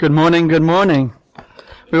Good morning, good morning.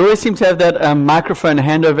 We always seem to have that microphone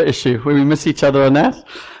handover issue where we miss each other on that.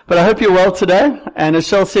 But I hope you're well today. And as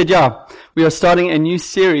Shell said, we are starting a new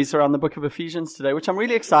series around the book of Ephesians today, which I'm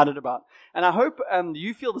really excited about. And I hope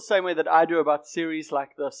you feel the same way that I do about series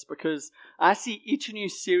like this, because I see each new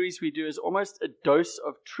series we do as almost a dose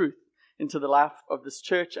of truth into the life of this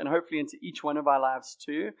church and hopefully into each one of our lives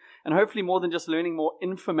too. And hopefully more than just learning more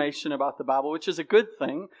information about the Bible, which is a good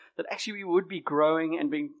thing, that actually we would be growing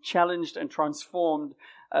and being challenged and transformed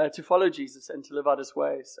to follow Jesus and to live out His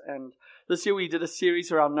ways. And this year we did a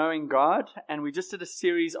series around knowing God, and we just did a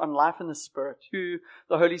series on life in the Spirit, who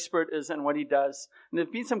the Holy Spirit is and what He does. And there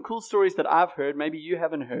have been some cool stories that I've heard, maybe you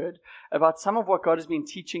haven't heard, about some of what God has been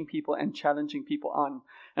teaching people and challenging people on.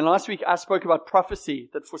 And last week I spoke about prophecy,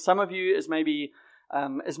 that for some of you is maybe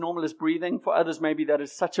as normal as breathing. For others, maybe that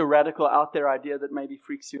is such a radical out there idea that maybe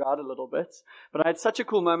freaks you out a little bit. But I had such a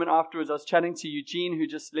cool moment afterwards. I was chatting to Eugene, who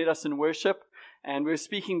just led us in worship, and we were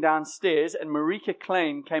speaking downstairs, and Marika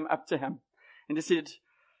Klein came up to him and just said,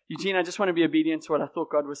 "Eugene, I just want to be obedient to what I thought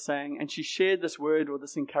God was saying." And she shared this word or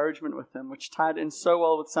this encouragement with him, which tied in so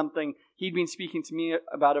well with something he'd been speaking to me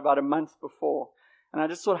about a month before. And I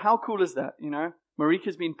just thought, how cool is that,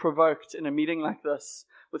 Marika's been provoked in a meeting like this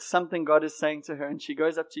with something God is saying to her, and she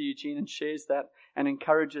goes up to Eugene and shares that and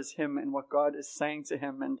encourages him in what God is saying to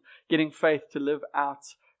him and getting faith to live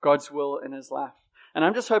out God's will in his life. And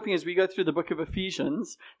I'm just hoping as we go through the book of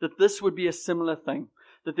Ephesians that this would be a similar thing,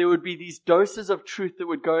 that there would be these doses of truth that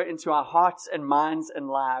would go into our hearts and minds and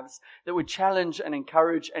lives that would challenge and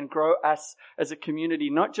encourage and grow us as a community,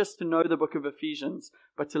 not just to know the book of Ephesians,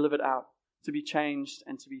 but to live it out, to be changed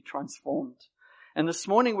and to be transformed. And this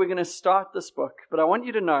morning we're going to start this book, but I want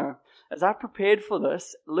you to know, as I prepared for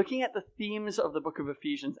this, looking at the themes of the book of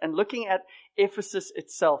Ephesians and looking at Ephesus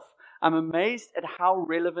itself, I'm amazed at how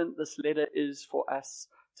relevant this letter is for us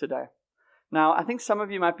today. Now, I think some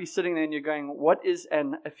of you might be sitting there and you're going, what is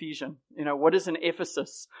an Ephesian? What is an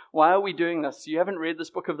Ephesus? Why are we doing this? You haven't read this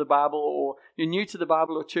book of the Bible, or you're new to the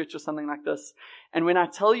Bible or church or something like this. And when I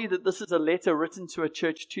tell you that this is a letter written to a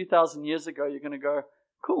church 2,000 years ago, you're going to go,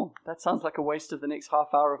 cool, that sounds like a waste of the next half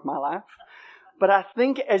hour of my life. But I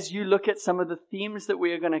think as you look at some of the themes that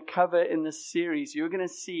we are going to cover in this series, you're going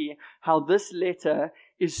to see how this letter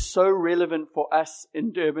is so relevant for us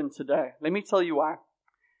in Durban today. Let me tell you why.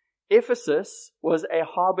 Ephesus was a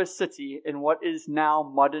harbor city in what is now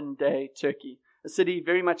modern-day Turkey, a city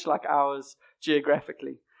very much like ours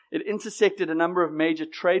geographically. It intersected a number of major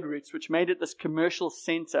trade routes, which made it this commercial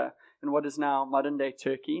center in what is now modern-day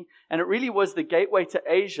Turkey. And it really was the gateway to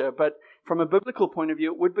Asia, but from a biblical point of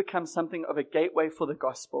view, it would become something of a gateway for the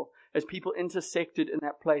gospel as people intersected in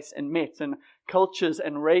that place and met, and cultures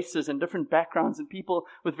and races and different backgrounds and people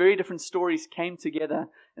with very different stories came together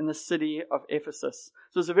in the city of Ephesus.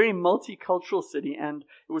 So it was a very multicultural city, and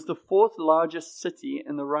it was the fourth largest city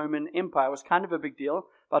in the Roman Empire. It was kind of a big deal.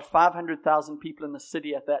 About 500,000 people in the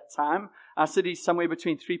city at that time. Our city is somewhere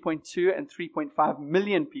between 3.2 and 3.5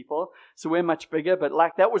 million people, so we're much bigger. But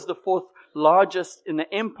that was the fourth largest in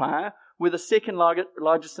the empire. We're the second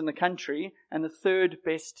largest in the country and the third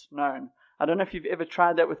best known. I don't know if you've ever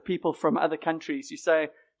tried that with people from other countries. You say,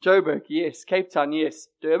 Joburg, yes. Cape Town, yes.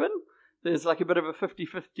 Durban? There's like a bit of a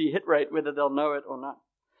 50-50 hit rate whether they'll know it or not.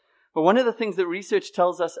 But one of the things that research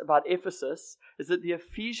tells us about Ephesus is that the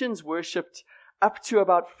Ephesians worshipped up to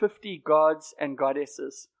about 50 gods and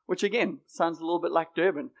goddesses, which again sounds a little bit like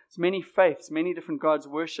Durban. It's many faiths, many different gods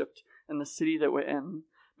worshipped in the city that we're in.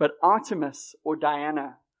 But Artemis or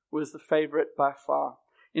Diana was the favorite by far.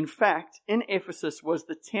 In fact, in Ephesus was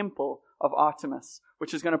the temple of Artemis,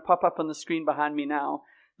 which is going to pop up on the screen behind me now.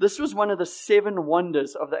 This was one of the 7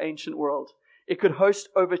 wonders of the ancient world. It could host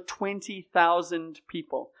over 20,000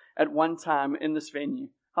 people at one time in this venue.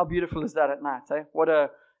 How beautiful is that at night, eh? What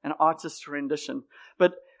an artist's rendition.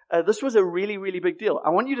 But this was a really, really big deal. I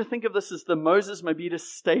want you to think of this as the Moses Mabhida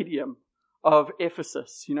Stadium of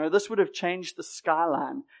Ephesus. This would have changed the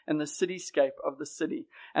skyline and the cityscape of the city.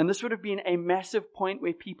 And this would have been a massive point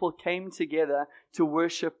where people came together to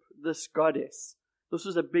worship this goddess. This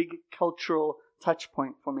was a big cultural touch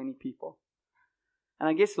point for many people. And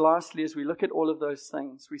I guess lastly, as we look at all of those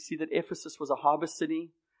things, we see that Ephesus was a harbor city,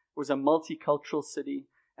 it was a multicultural city,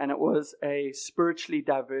 and it was a spiritually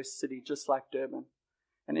diverse city, just like Durban.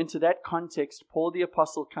 And into that context, Paul the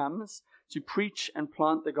Apostle comes to preach and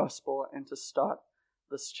plant the gospel and to start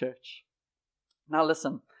this church. Now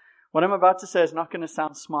listen, what I'm about to say is not going to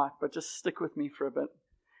sound smart, but just stick with me for a bit.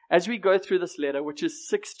 As we go through this letter, which is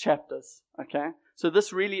 6 chapters, okay? So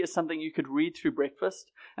this really is something you could read through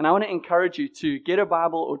breakfast. And I want to encourage you to get a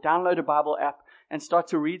Bible or download a Bible app and start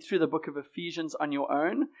to read through the book of Ephesians on your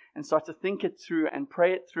own and start to think it through and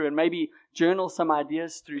pray it through and maybe journal some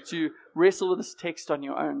ideas through to wrestle with this text on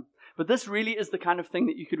your own. But this really is the kind of thing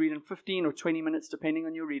that you could read in 15 or 20 minutes depending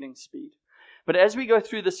on your reading speed. But as we go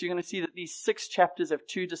through this, you're going to see that these 6 chapters have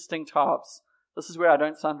 2 distinct halves. This is where I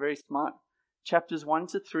don't sound very smart. Chapters 1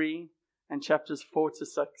 to 3 and chapters 4 to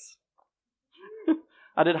 6.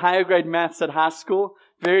 I did higher grade maths at high school.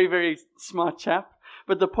 Very, very smart chap.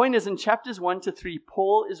 But the point is, in chapters 1 to 3,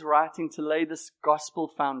 Paul is writing to lay this gospel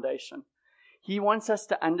foundation. He wants us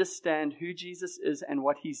to understand who Jesus is and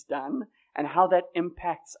what he's done and how that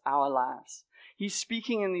impacts our lives. He's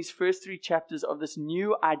speaking in these first 3 chapters of this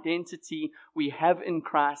new identity we have in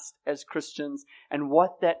Christ as Christians and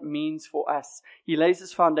what that means for us. He lays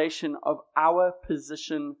this foundation of our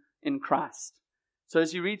position in Christ. So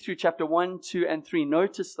as you read through chapter 1, 2, and 3,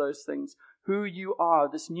 notice those things. Who you are,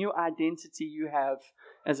 this new identity you have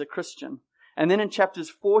as a Christian. And then in chapters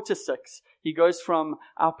 4 to 6, he goes from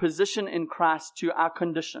our position in Christ to our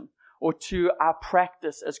condition, or to our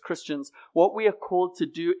practice as Christians, what we are called to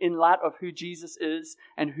do in light of who Jesus is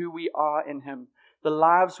and who we are in him. The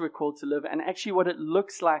lives we're called to live, and actually what it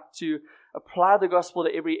looks like to apply the gospel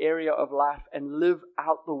to every area of life and live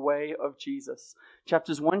out the way of Jesus.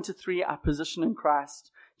 Chapters 1 to 3, our position in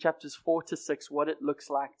Christ. Chapters 4 to 6, what it looks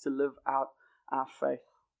like to live out our faith.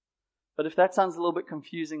 But if that sounds a little bit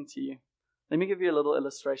confusing to you, let me give you a little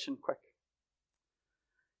illustration quick.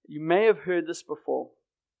 You may have heard this before,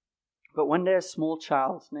 but one day a small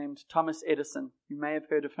child named Thomas Edison, you may have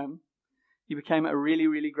heard of him, he became a really,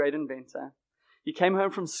 really great inventor. He came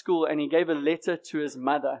home from school and he gave a letter to his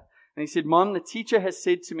mother. And he said, "Mom, the teacher has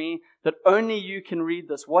said to me that only you can read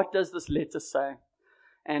this. What does this letter say?"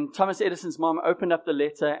 And Thomas Edison's mom opened up the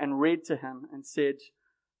letter and read to him and said,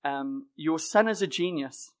 "Your son is a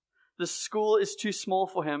genius. The school is too small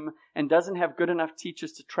for him and doesn't have good enough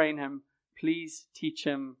teachers to train him. Please teach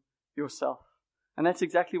him yourself." And that's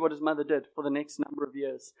exactly what his mother did for the next number of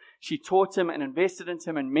years. She taught him and invested into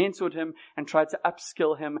him and mentored him and tried to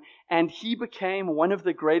upskill him. And he became one of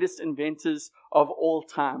the greatest inventors of all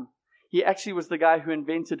time. He actually was the guy who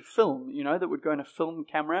invented film, that would go in a film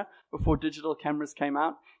camera before digital cameras came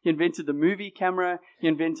out. He invented the movie camera, he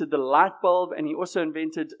invented the light bulb, and he also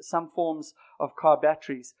invented some forms of car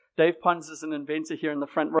batteries. Dave Pons is an inventor here in the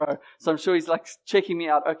front row, so I'm sure he's like checking me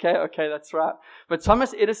out. Okay, that's right. But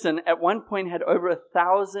Thomas Edison at one point had over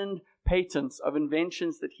 1,000 patents of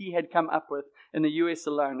inventions that he had come up with in the US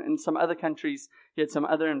alone. In some other countries, he had some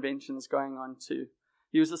other inventions going on too.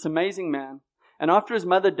 He was this amazing man. And after his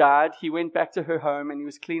mother died, he went back to her home and he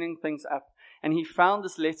was cleaning things up. And he found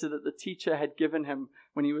this letter that the teacher had given him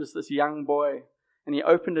when he was this young boy. And he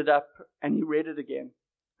opened it up and he read it again.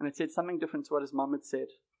 And it said something different to what his mom had said.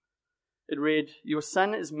 It read, "Your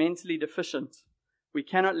son is mentally deficient. We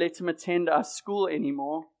cannot let him attend our school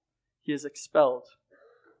anymore. He is expelled."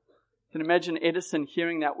 You can imagine Edison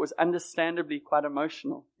hearing that was understandably quite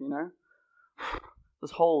emotional,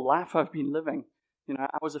 This whole life I've been living.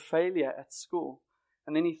 I was a failure at school.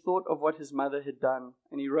 And then he thought of what his mother had done,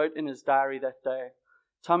 and he wrote in his diary that day,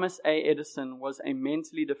 "Thomas A. Edison was a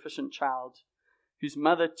mentally deficient child whose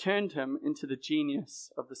mother turned him into the genius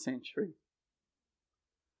of the century."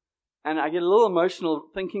 And I get a little emotional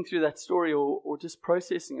thinking through that story or just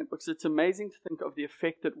processing it, because it's amazing to think of the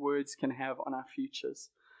effect that words can have on our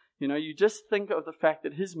futures. You just think of the fact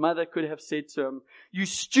that his mother could have said to him, "You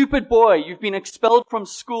stupid boy, you've been expelled from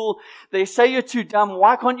school. They say you're too dumb.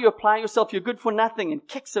 Why can't you apply yourself? You're good for nothing," and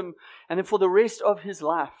kicks him. And then for the rest of his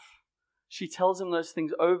life, she tells him those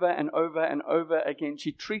things over and over and over again.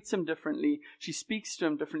 She treats him differently. She speaks to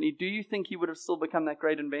him differently. Do you think he would have still become that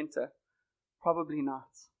great inventor? Probably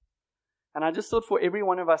not. And I just thought for every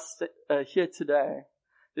one of us here today,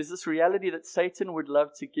 there's this reality that Satan would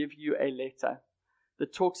love to give you a letter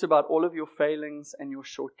that talks about all of your failings and your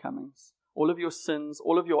shortcomings, all of your sins,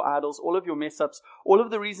 all of your idols, all of your mess-ups, all of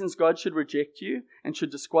the reasons God should reject you and should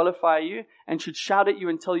disqualify you and should shout at you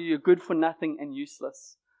and tell you you're good for nothing and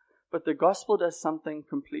useless. But the gospel does something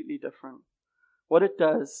completely different. What it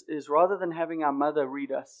does is, rather than having our mother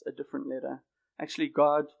read us a different letter, actually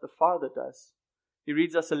God the Father does. He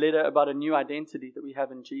reads us a letter about a new identity that we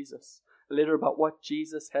have in Jesus, a letter about what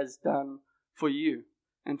Jesus has done for you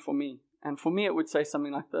and for me. And for me, it would say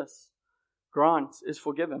something like this: Grant is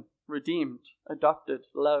forgiven, redeemed, adopted,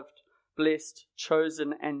 loved, blessed,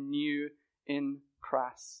 chosen, and new in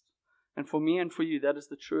Christ. And for me and for you, that is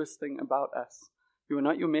the truest thing about us. You are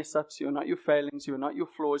not your mess-ups, you are not your failings, you are not your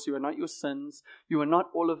flaws, you are not your sins, you are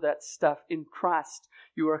not all of that stuff. In Christ,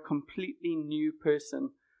 you are a completely new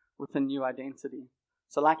person with a new identity.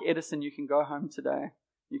 So like Edison, you can go home today.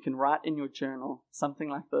 You can write in your journal something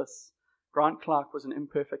like this. Grant Clark was an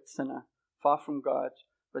imperfect sinner, far from God,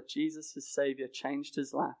 but Jesus, his Savior, changed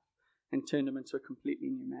his life and turned him into a completely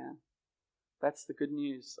new man. That's the good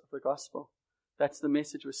news of the gospel. That's the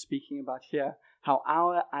message we're speaking about here, how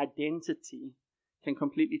our identity can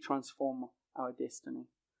completely transform our destiny.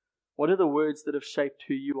 What are the words that have shaped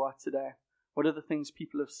who you are today? What are the things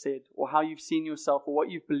people have said, or how you've seen yourself, or what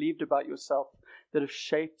you've believed about yourself that have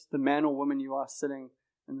shaped the man or woman you are sitting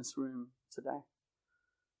in this room today?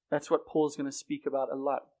 That's what Paul's going to speak about a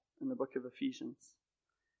lot in the book of Ephesians.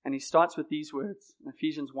 And he starts with these words in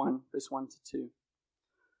Ephesians 1, verse 1 to 2.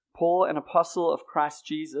 Paul, an apostle of Christ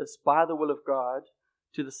Jesus, by the will of God,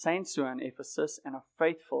 to the saints who are in Ephesus and are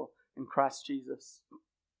faithful in Christ Jesus.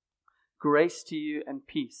 Grace to you and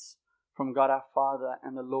peace from God our Father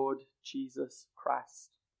and the Lord Jesus Christ.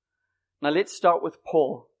 Now let's start with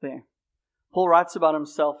Paul there. Paul writes about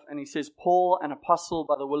himself and he says, Paul, an apostle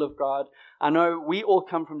by the will of God. I know we all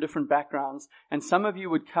come from different backgrounds, and some of you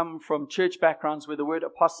would come from church backgrounds where the word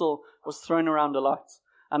apostle was thrown around a lot.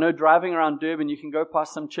 I know driving around Durban, you can go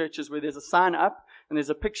past some churches where there's a sign up and there's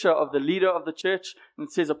a picture of the leader of the church and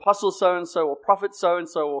it says apostle so-and-so or prophet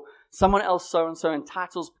so-and-so or someone else so-and-so, and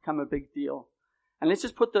titles become a big deal. And let's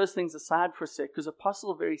just put those things aside for a sec, because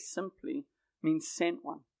apostle very simply means sent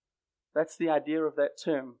one. That's the idea of that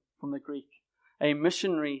term from the Greek. A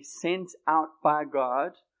missionary sent out by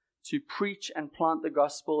God to preach and plant the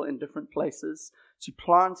gospel in different places, to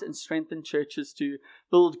plant and strengthen churches, to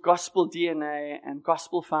build gospel DNA and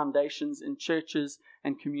gospel foundations in churches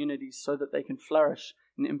and communities so that they can flourish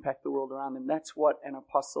and impact the world around them. That's what an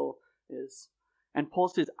apostle is. And Paul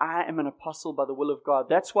says, I am an apostle by the will of God.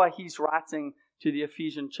 That's why he's writing to the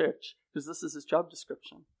Ephesian church, because this is his job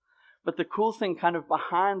description. But the cool thing kind of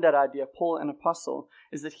behind that idea, Paul, an apostle,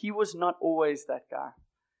 is that he was not always that guy.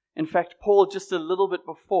 In fact, Paul, just a little bit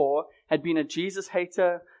before, had been a Jesus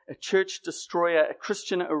hater, a church destroyer, a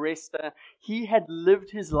Christian arrester. He had lived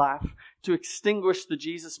his life to extinguish the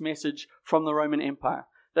Jesus message from the Roman Empire.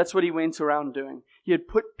 That's what he went around doing. He had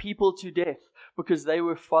put people to death because they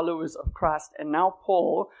were followers of Christ. And now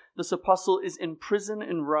Paul, this apostle, is in prison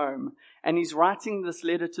in Rome. And he's writing this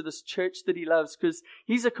letter to this church that he loves because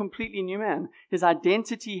he's a completely new man. His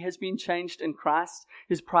identity has been changed in Christ.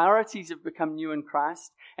 His priorities have become new in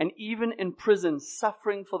Christ. And even in prison,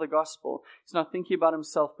 suffering for the gospel, he's not thinking about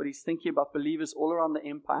himself, but he's thinking about believers all around the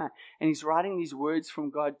empire. And he's writing these words from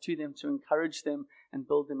God to them to encourage them and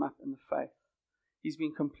build them up in the faith. He's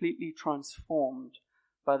been completely transformed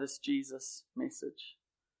by this Jesus message.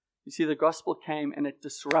 You see, the gospel came and it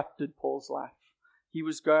disrupted Paul's life. He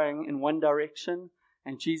was going in one direction,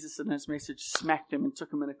 and Jesus in his message smacked him and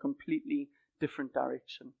took him in a completely different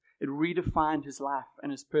direction. It redefined his life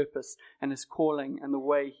and his purpose and his calling and the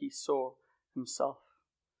way he saw himself.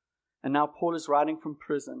 And now Paul is writing from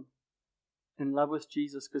prison in love with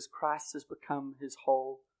Jesus because Christ has become his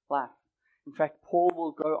whole life. In fact, Paul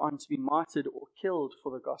will go on to be martyred or killed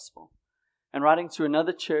for the gospel. And writing to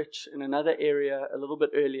another church in another area a little bit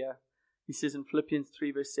earlier, he says in Philippians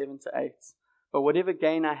 3 verse 7 to 8, but whatever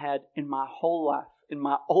gain I had in my whole life, in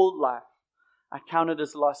my old life, I counted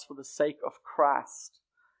as loss for the sake of Christ.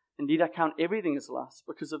 Indeed, I count everything as loss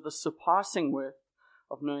because of the surpassing worth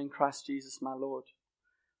of knowing Christ Jesus my Lord.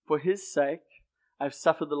 For his sake, I have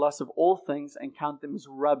suffered the loss of all things and count them as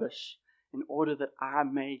rubbish in order that I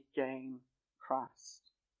may gain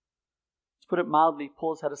Christ. To put it mildly,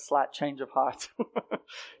 Paul's had a slight change of heart.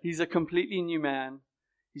 He's a completely new man.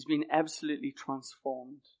 He's been absolutely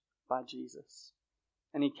transformed by Jesus.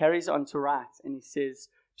 And he carries on to write, and he says,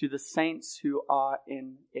 to the saints who are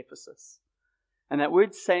in Ephesus. And that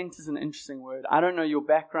word saint is an interesting word. I don't know your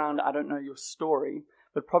background, I don't know your story,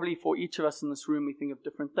 but probably for each of us in this room, we think of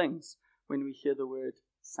different things when we hear the word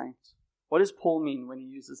saint. What does Paul mean when he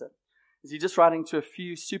uses it? Is he just writing to a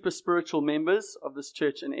few super spiritual members of this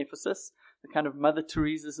church in Ephesus, the kind of Mother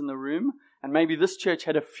Teresa's in the room? And maybe this church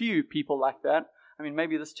had a few people like that. I mean,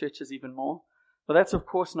 maybe this church has even more. But that's of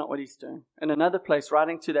course not what he's doing. In another place,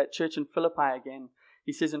 writing to that church in Philippi again,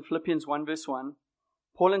 he says in Philippians 1 verse 1,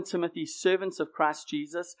 Paul and Timothy, servants of Christ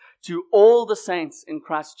Jesus, to all the saints in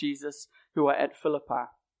Christ Jesus who are at Philippi.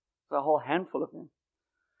 There's a whole handful of them.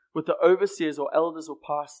 With the overseers or elders or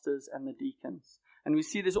pastors and the deacons. And we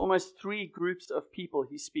see there's almost three groups of people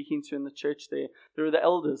he's speaking to in the church there. There are the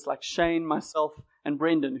elders like Shane, myself, and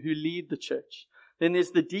Brendan who lead the church. Then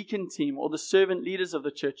there's the deacon team or the servant leaders of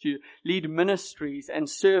the church who lead ministries and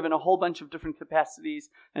serve in a whole bunch of different capacities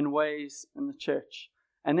and ways in the church.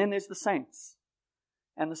 And then there's the saints.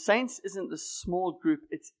 And the saints isn't this small group,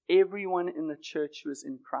 it's everyone in the church who is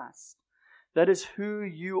in Christ. That is who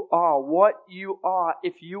you are, what you are.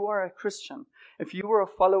 If you are a Christian, if you are a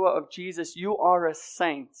follower of Jesus, you are a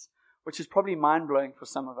saint, which is probably mind-blowing for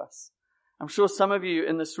some of us. I'm sure some of you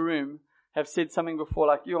in this room have said something before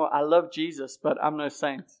like, I love Jesus, but I'm no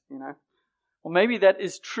saint, Or maybe that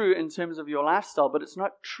is true in terms of your lifestyle, but it's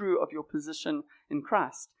not true of your position in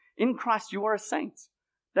Christ. In Christ, you are a saint.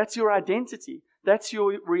 That's your identity. That's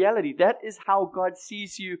your reality. That is how God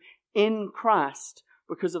sees you in Christ,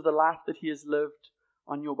 because of the life that He has lived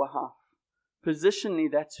on your behalf.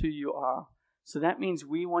 Positionally, that's who you are. So that means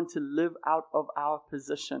we want to live out of our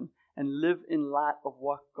position and live in light of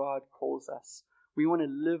what God calls us. We want to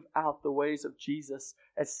live out the ways of Jesus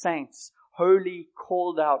as saints, holy,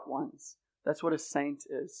 called out ones. That's what a saint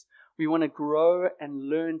is. We want to grow and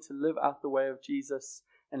learn to live out the way of Jesus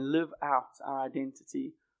and live out our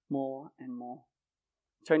identity more and more.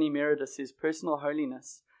 Tony Merida says personal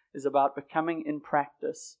holiness is about becoming in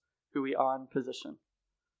practice who we are in position.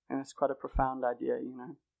 And that's quite a profound idea,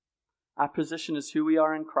 Our position is who we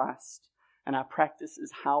are in Christ, and our practice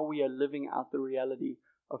is how we are living out the reality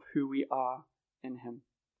of who we are in Him.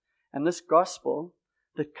 And this gospel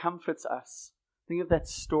that comforts us, think of that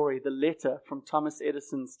story, the letter from Thomas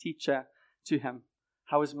Edison's teacher to him,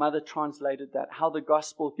 how his mother translated that, how the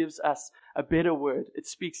gospel gives us a better word. It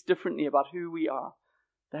speaks differently about who we are.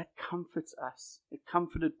 That comforts us. It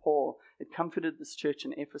comforted Paul. It comforted this church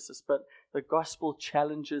in Ephesus. But the gospel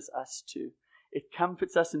challenges us too. It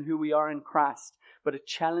comforts us in who we are in Christ, but it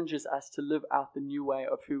challenges us to live out the new way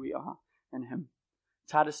of who we are in Him.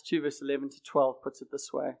 Titus 2 verse 11 to 12 puts it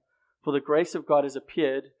this way. For the grace of God has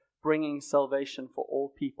appeared, bringing salvation for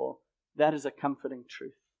all people. That is a comforting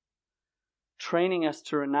truth. Training us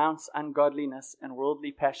to renounce ungodliness and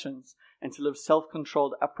worldly passions and to live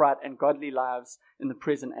self-controlled, upright, and godly lives in the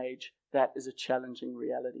present age. That is a challenging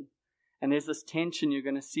reality. And there's this tension you're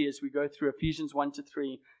going to see as we go through Ephesians 1 to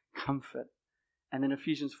 3, comfort. And then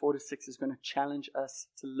Ephesians 4 to 6 is going to challenge us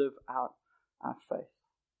to live out our faith.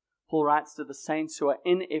 Paul writes to the saints who are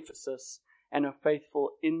in Ephesus and are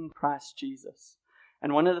faithful in Christ Jesus.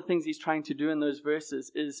 And one of the things he's trying to do in those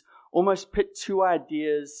verses is almost put two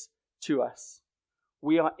ideas to us.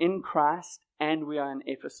 We are in Christ and we are in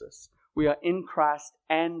Ephesus. We are in Christ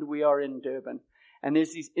and we are in Durban. And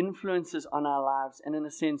there's these influences on our lives. And in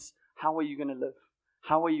a sense, how are you going to live?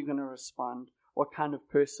 How are you going to respond? What kind of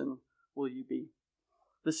person will you be?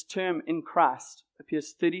 This term in Christ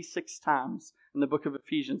appears 36 times in the book of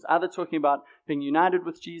Ephesians, either talking about being united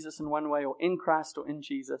with Jesus in one way or in Christ or in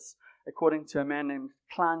Jesus, according to a man named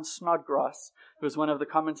Klein Snodgrass, who was one of the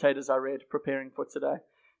commentators I read preparing for today.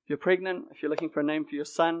 If you're pregnant, if you're looking for a name for your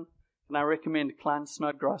son, then I recommend Klein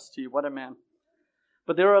Snodgrass to you. What a man.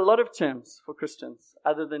 But there are a lot of terms for Christians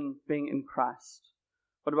other than being in Christ.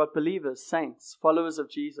 What about believers, saints, followers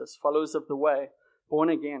of Jesus, followers of the way, born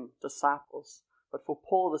again, disciples? But for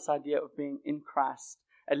Paul, this idea of being in Christ,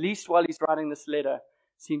 at least while he's writing this letter,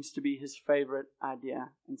 seems to be his favorite idea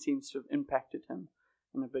and seems to have impacted him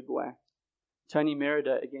in a big way. Tony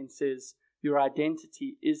Merida again says, your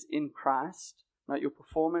identity is in Christ, not your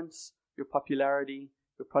performance, your popularity,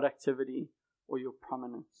 your productivity, or your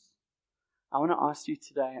prominence. I want to ask you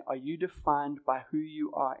today, are you defined by who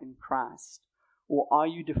you are in Christ, or are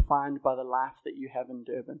you defined by the life that you have in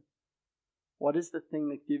Durban? What is the thing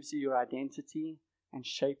that gives you your identity and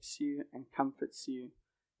shapes you and comforts you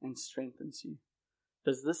and strengthens you?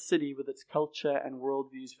 Does this city with its culture and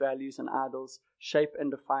worldviews, values and idols shape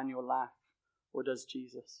and define your life, or does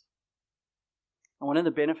Jesus? And one of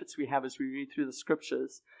the benefits we have as we read through the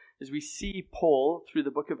scriptures is we see Paul, through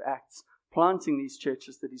the book of Acts, planting these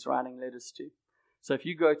churches that he's writing letters to. So if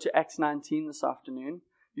you go to Acts 19 this afternoon,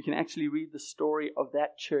 you can actually read the story of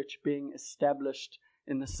that church being established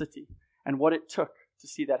in the city and what it took to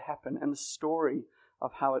see that happen and the story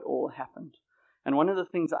of how it all happened. And one of the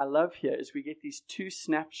things I love here is we get these two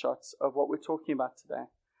snapshots of what we're talking about today,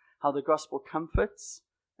 how the gospel comforts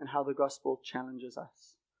and how the gospel challenges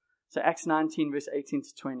us. So Acts 19 verse 18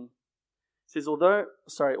 to 20 says,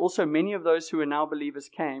 also many of those who are now believers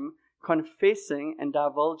came, confessing and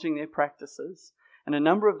divulging their practices, and a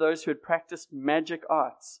number of those who had practiced magic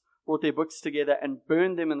arts brought their books together and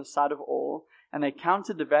burned them in the sight of all, and they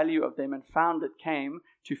counted the value of them and found it came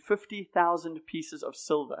to 50,000 pieces of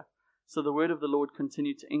silver. So the word of the Lord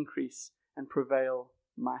continued to increase and prevail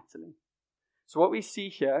mightily. So what we see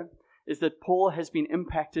here is that Paul has been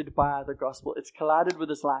impacted by the gospel. It's collided with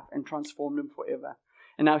his life and transformed him forever.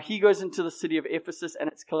 And now he goes into the city of Ephesus and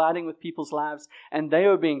it's colliding with people's lives and they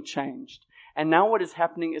are being changed. And now what is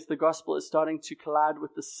happening is the gospel is starting to collide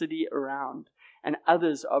with the city around and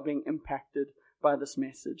others are being impacted by this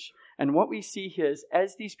message. And what we see here is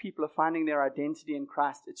as these people are finding their identity in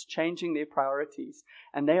Christ, it's changing their priorities,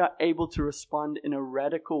 and they are able to respond in a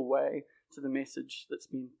radical way to the message that's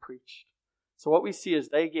been preached. So what we see is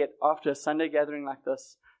they get, after a Sunday gathering like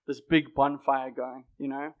this big bonfire going,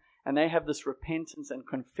 and they have this repentance and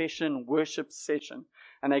confession worship session.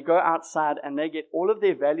 And they go outside and they get all of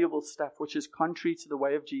their valuable stuff, which is contrary to the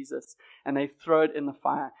way of Jesus, and they throw it in the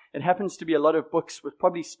fire. It happens to be a lot of books with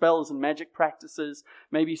probably spells and magic practices,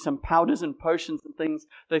 maybe some powders and potions and things.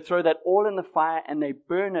 They throw that all in the fire and they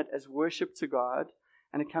burn it as worship to God.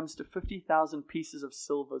 And it comes to 50,000 pieces of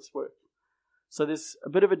silver's worth. So there's a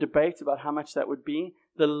bit of a debate about how much that would be.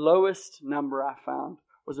 The lowest number I found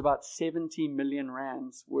was about 70 million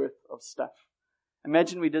rands worth of stuff.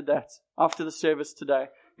 Imagine we did that after the service today.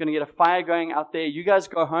 We're going to get a fire going out there. You guys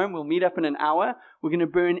go home. We'll meet up in an hour. We're going to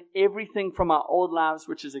burn everything from our old lives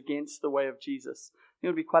which is against the way of Jesus. It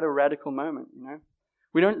would be quite a radical moment,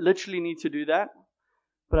 We don't literally need to do that.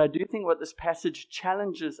 But I do think what this passage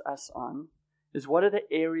challenges us on is what are the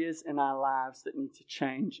areas in our lives that need to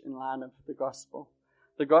change in line of the gospel.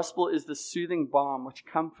 The gospel is the soothing balm which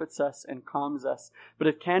comforts us and calms us, but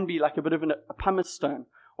it can be like a bit of a pumice stone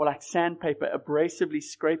or like sandpaper, abrasively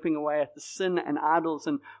scraping away at the sin and idols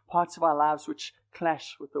and parts of our lives which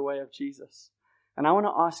clash with the way of Jesus. And I want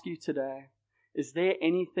to ask you today, is there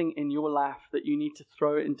anything in your life that you need to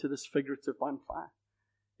throw into this figurative bonfire?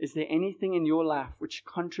 Is there anything in your life which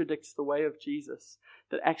contradicts the way of Jesus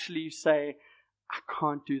that actually you say, I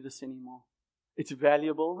can't do this anymore? It's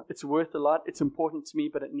valuable, it's worth a lot, it's important to me,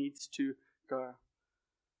 but it needs to go.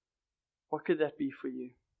 What could that be for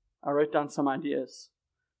you? I wrote down some ideas.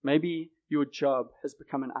 Maybe your job has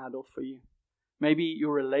become an idol for you. Maybe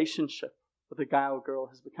your relationship with a guy or girl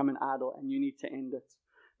has become an idol and you need to end it.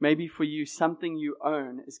 Maybe for you, something you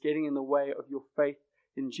own is getting in the way of your faith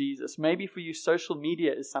in Jesus. Maybe for you, social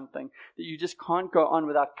media is something that you just can't go on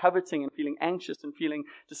without coveting and feeling anxious and feeling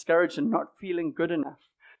discouraged and not feeling good enough.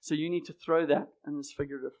 So you need to throw that in this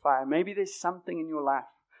figurative fire. Maybe there's something in your life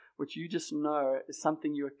which you just know is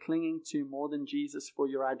something you are clinging to more than Jesus for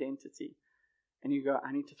your identity. And you go,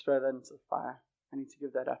 I need to throw that into the fire. I need to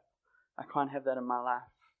give that up. I can't have that in my life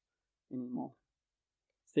anymore.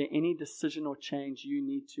 Is there any decision or change you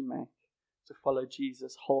need to make to follow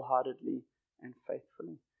Jesus wholeheartedly and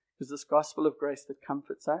faithfully? Because this gospel of grace that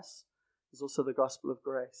comforts us is also the gospel of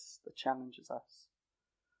grace that challenges us.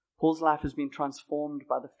 Paul's life has been transformed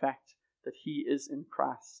by the fact that he is in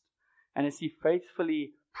Christ. And as he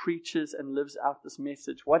faithfully preaches and lives out this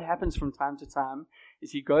message, what happens from time to time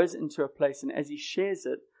is he goes into a place, and as he shares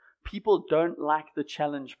it, people don't like the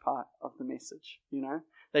challenge part of the message,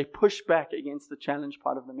 They push back against the challenge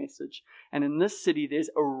part of the message. And in this city,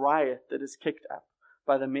 there's a riot that is kicked up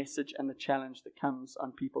by the message and the challenge that comes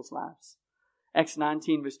on people's lives. Acts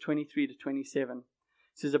 19, verse 23 to 27.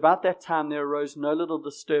 It says, about that time there arose no little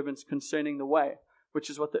disturbance concerning the way, which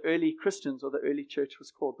is what the early Christians or the early church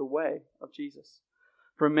was called, the way of Jesus.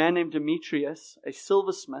 For a man named Demetrius, a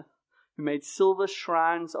silversmith, who made silver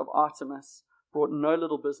shrines of Artemis, brought no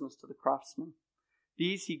little business to the craftsmen.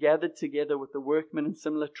 These he gathered together with the workmen in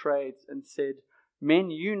similar trades and said,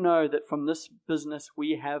 men, you know that from this business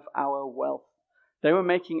we have our wealth. They were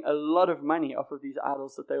making a lot of money off of these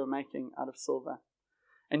idols that they were making out of silver.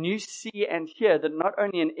 And you see and hear that not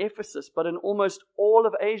only in Ephesus, but in almost all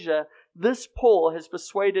of Asia, this Paul has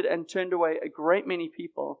persuaded and turned away a great many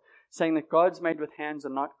people, saying that gods made with hands are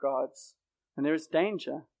not gods. And there is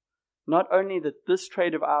danger, not only that this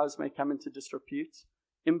trade of ours may come into disrepute,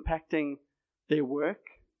 impacting their work,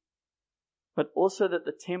 but also that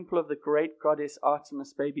the temple of the great goddess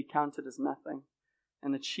Artemis may be counted as nothing,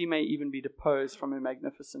 and that she may even be deposed from her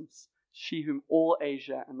magnificence, she whom all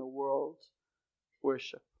Asia and the world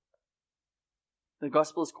worship. The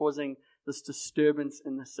gospel is causing this disturbance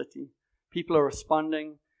in the city. People are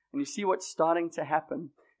responding, and you see what's starting to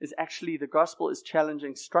happen is actually the gospel is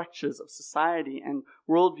challenging structures of society and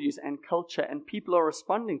worldviews and culture, and people are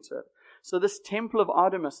responding to it. So this temple of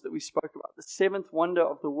Artemis that we spoke about, the seventh wonder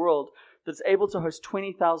of the world that's able to host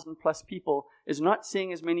 20,000 plus people, is not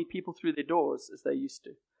seeing as many people through their doors as they used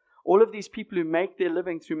to. All of these people who make their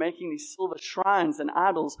living through making these silver shrines and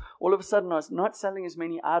idols, all of a sudden are not selling as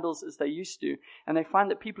many idols as they used to. And they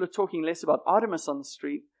find that people are talking less about Artemis on the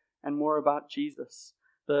street and more about Jesus.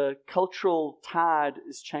 The cultural tide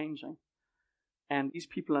is changing. And these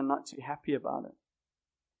people are not too happy about it.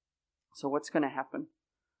 So what's going to happen?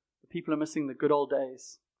 The people are missing the good old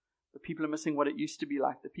days. The people are missing what it used to be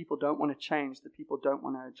like. The people don't want to change. The people don't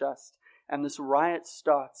want to adjust. And this riot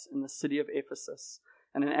starts in the city of Ephesus.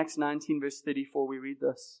 And in Acts 19, verse 34, we read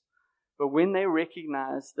this. But when they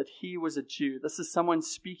recognized that he was a Jew, this is someone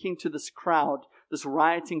speaking to this crowd, this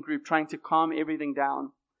rioting group trying to calm everything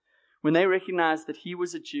down. When they recognized that he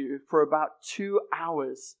was a Jew, for about 2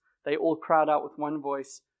 hours, they all cried out with one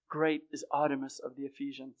voice, "Great is Artemis of the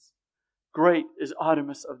Ephesians. Great is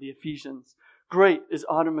Artemis of the Ephesians. Great is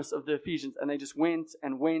Artemis of the Ephesians." And they just went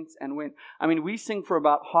and went and went. I mean, we sing for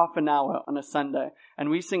about half an hour on a Sunday,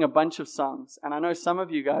 and we sing a bunch of songs. And I know some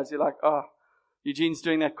of you guys, you're like, "Oh, Eugene's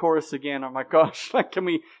doing that chorus again. Oh my gosh, like, can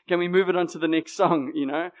we move it on to the next song, you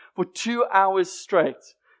know?" For 2 hours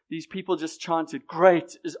straight, these people just chanted,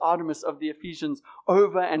 "Great is Artemis of the Ephesians,"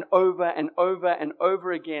 over and over and over and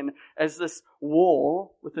over again as this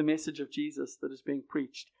war with the message of Jesus that is being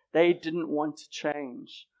preached. They didn't want to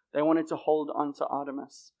change. They wanted to hold on to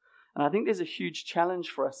Artemis. And I think there's a huge challenge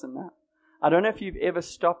for us in that. I don't know if you've ever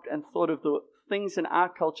stopped and thought of the things in our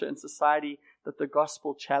culture and society that the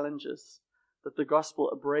gospel challenges, that the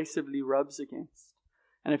gospel abrasively rubs against.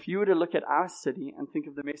 And if you were to look at our city and think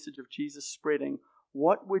of the message of Jesus spreading,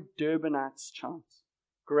 what would Durbanites chant?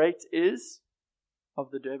 Great is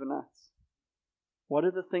of the Durbanites. What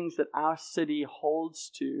are the things that our city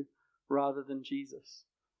holds to rather than Jesus?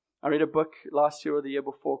 I read a book last year or the year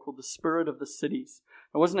before called The Spirit of the Cities.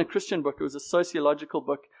 It wasn't a Christian book. It was a sociological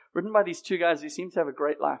book written by these two guys who seem to have a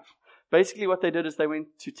great life. Basically what they did is they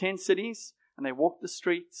went to 10 cities and they walked the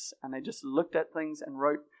streets and they just looked at things and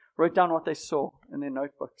wrote down what they saw in their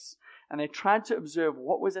notebooks. And they tried to observe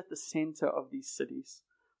what was at the center of these cities.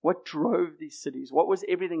 What drove these cities? What was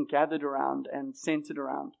everything gathered around and centered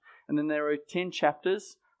around? And then they wrote 10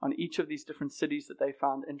 chapters on each of these different cities that they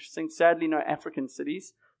found interesting. Sadly, no African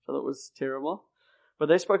cities, so that was terrible. But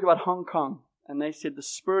they spoke about Hong Kong, and they said the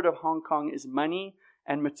spirit of Hong Kong is money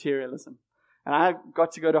and materialism. And I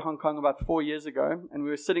got to go to Hong Kong about 4 years ago, and we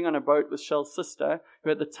were sitting on a boat with Shell's sister,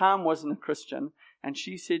 who at the time wasn't a Christian, and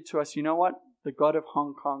she said to us, "You know what? The God of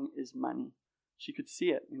Hong Kong is money." She could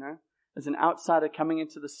see it, you know. As an outsider coming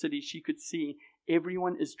into the city, she could see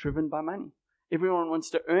everyone is driven by money. Everyone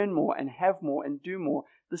wants to earn more and have more and do more.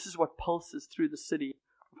 This is what pulses through the city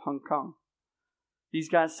of Hong Kong. These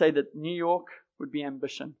guys say that New York would be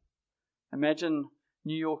ambition. Imagine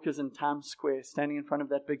New Yorkers in Times Square standing in front of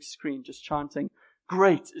that big screen just chanting,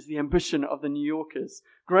 "Great is the ambition of the New Yorkers.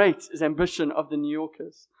 Great is ambition of the New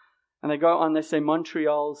Yorkers." And they go on, they say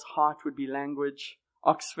Montreal's heart would be language,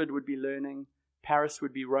 Oxford would be learning, Paris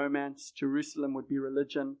would be romance, Jerusalem would be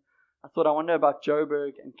religion. I wonder about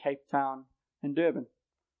Joburg and Cape Town and Durban.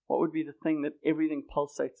 What would be the thing that everything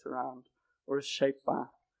pulsates around or is shaped by?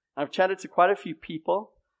 I've chatted to quite a few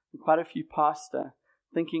people and quite a few pastors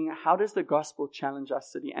thinking, how does the gospel challenge our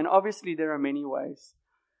city? And obviously there are many ways.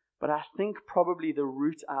 But I think probably the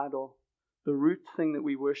root idol, the root thing that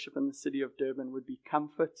we worship in the city of Durban would be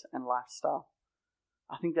comfort and lifestyle.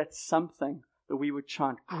 I think that's something that we would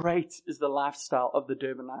chant, "Great is the lifestyle of the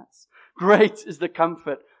Durbanites. Great is the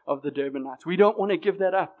comfort of the Durbanites." We don't want to give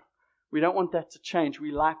that up. We don't want that to change.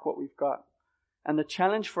 We like what we've got. And the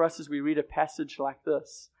challenge for us as we read a passage like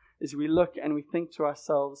this is we look and we think to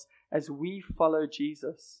ourselves, as we follow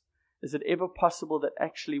Jesus, is it ever possible that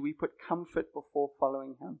actually we put comfort before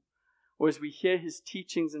following him? Or as we hear his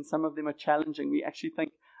teachings and some of them are challenging, we actually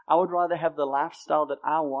think, I would rather have the lifestyle that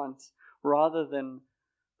I want rather than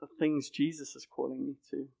the things Jesus is calling me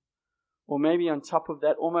to. Or maybe on top of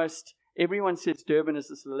that, almost everyone says Durban is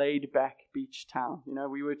this laid-back beach town. You know,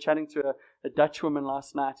 we were chatting to a Dutch woman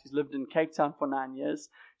last night who's lived in Cape Town for 9 years.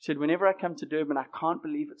 She said, whenever I come to Durban, I can't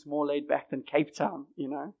believe it's more laid-back than Cape Town, you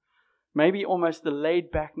know. Maybe almost the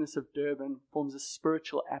laid-backness of Durban forms a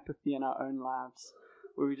spiritual apathy in our own lives,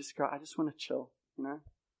 where we just go, I just want to chill, you know.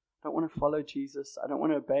 I don't want to follow Jesus. I don't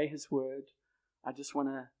want to obey his word. I just want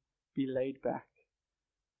to be laid back.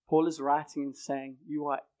 Paul is writing and saying, you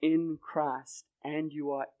are in Christ and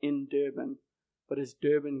you are in Durban, but has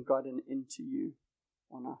Durban gotten into you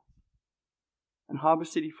or not? And Harbour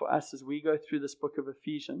City for us, as we go through this book of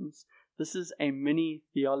Ephesians, this is a mini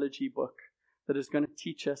theology book that is going to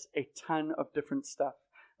teach us a ton of different stuff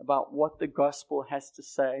about what the gospel has to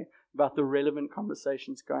say about the relevant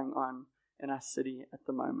conversations going on in our city at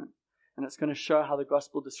the moment. And it's going to show how the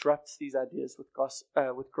gospel disrupts these ideas with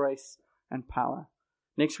grace and power.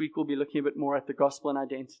 Next week, we'll be looking a bit more at the gospel and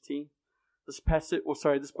identity. This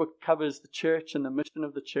book covers the church and the mission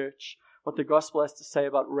of the church, what the gospel has to say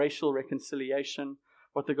about racial reconciliation,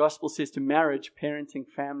 what the gospel says to marriage, parenting,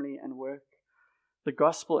 family, and work. The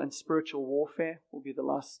gospel and spiritual warfare will be the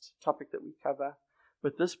last topic that we cover.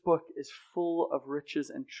 But this book is full of riches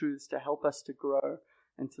and truths to help us to grow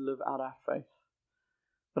and to live out our faith.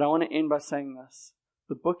 But I want to end by saying this.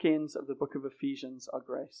 The bookends of the book of Ephesians are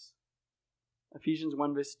grace. Ephesians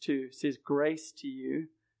 1 verse 2 says, grace to you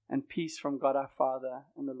and peace from God our Father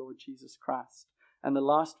and the Lord Jesus Christ. And the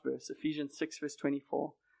last verse, Ephesians 6 verse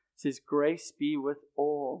 24, says, grace be with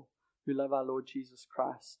all who love our Lord Jesus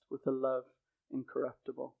Christ with a love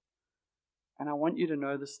incorruptible. And I want you to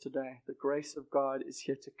know this today. The grace of God is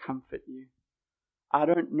here to comfort you. I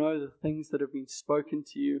don't know the things that have been spoken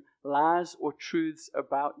to you, lies or truths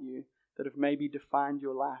about you that have maybe defined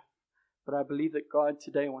your life. But I believe that God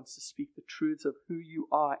today wants to speak the truths of who you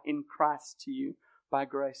are in Christ to you by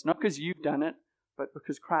grace. Not because you've done it, but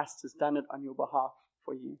because Christ has done it on your behalf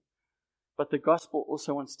for you. But the gospel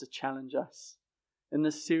also wants to challenge us. In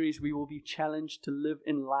this series, we will be challenged to live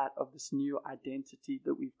in light of this new identity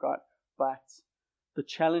that we've got. But the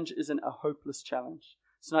challenge isn't a hopeless challenge.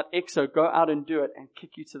 It's not go out and do it and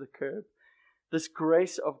kick you to the curb. This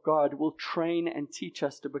grace of God will train and teach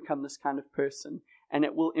us to become this kind of person. And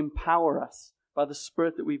it will empower us by the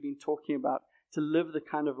Spirit that we've been talking about to live the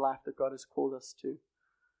kind of life that God has called us to.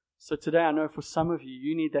 So today I know for some of you,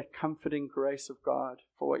 you need that comforting grace of God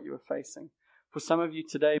for what you are facing. For some of you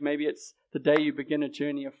today, maybe it's the day you begin a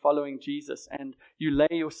journey of following Jesus and you lay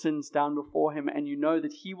your sins down before Him and you know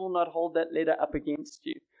that He will not hold that letter up against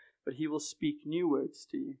you, but He will speak new words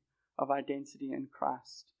to you of identity in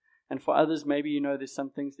Christ. And for others, maybe you know there's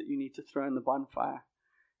some things that you need to throw in the bonfire.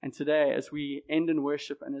 And today, as we end in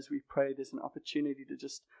worship and as we pray, there's an opportunity to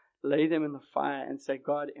just lay them in the fire and say,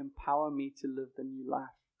 God, empower me to live the new life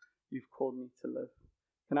you've called me to live.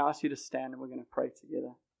 Can I ask you to stand and we're going to pray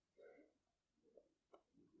together?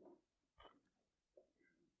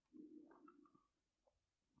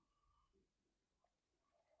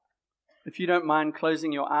 If you don't mind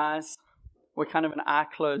closing your eyes, we're kind of an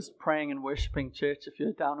eye-closed praying and worshiping church if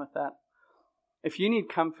you're down with that. If you need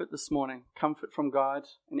comfort this morning, comfort from God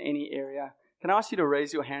in any area, can I ask you to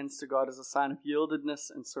raise your hands to God as a sign of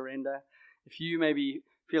yieldedness and surrender? If you maybe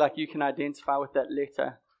feel like you can identify with that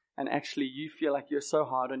letter and actually you feel like you're so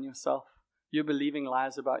hard on yourself, you're believing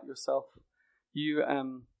lies about yourself, you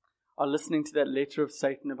are listening to that letter of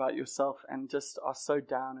Satan about yourself and just are so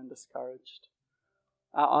down and discouraged.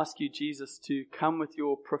 I ask you, Jesus, to come with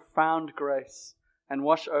your profound grace and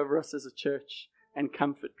wash over us as a church and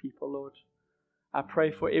comfort people, Lord. I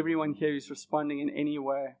pray for everyone here who's responding in any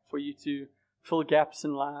way, for you to fill gaps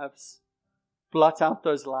in lives, blot out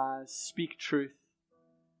those lies, speak truth,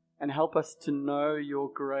 and help us to know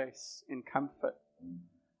your grace in comfort.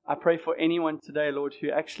 I pray for anyone today, Lord,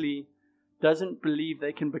 who actually doesn't believe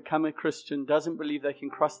they can become a Christian, doesn't believe they can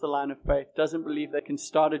cross the line of faith, doesn't believe they can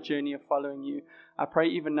start a journey of following you. I pray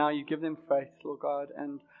even now you give them faith, Lord God,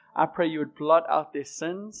 and I pray you would blot out their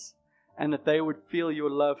sins and that they would feel your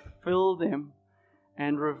love fill them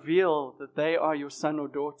and reveal that they are your son or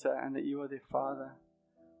daughter and that you are their father.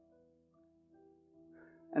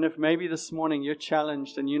 And if maybe this morning you're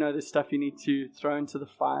challenged and you know there's stuff you need to throw into the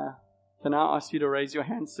fire, can I ask you to raise your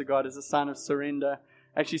hands to God as a sign of surrender,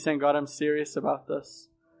 actually saying, God, I'm serious about this.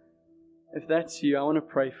 If that's you, I want to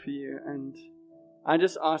pray for you. And I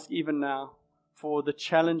just ask even now for the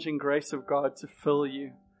challenging grace of God to fill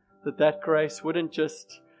you, that grace wouldn't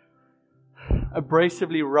just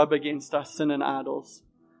abrasively rub against our sin and idols,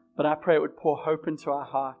 but I pray it would pour hope into our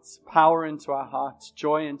hearts, power into our hearts,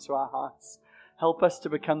 joy into our hearts. Help us to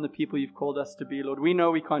become the people you've called us to be, Lord. We know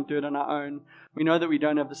we can't do it on our own. We know that we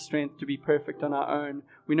don't have the strength to be perfect on our own.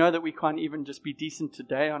 We know that we can't even just be decent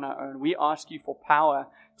today on our own. We ask you for power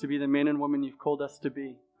to be the men and women you've called us to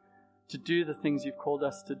be, to do the things you've called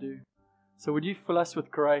us to do. So would you fill us with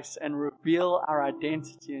grace and reveal our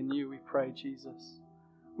identity in you, we pray, Jesus.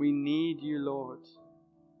 We need you, Lord.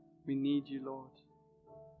 We need you, Lord.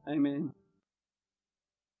 Amen.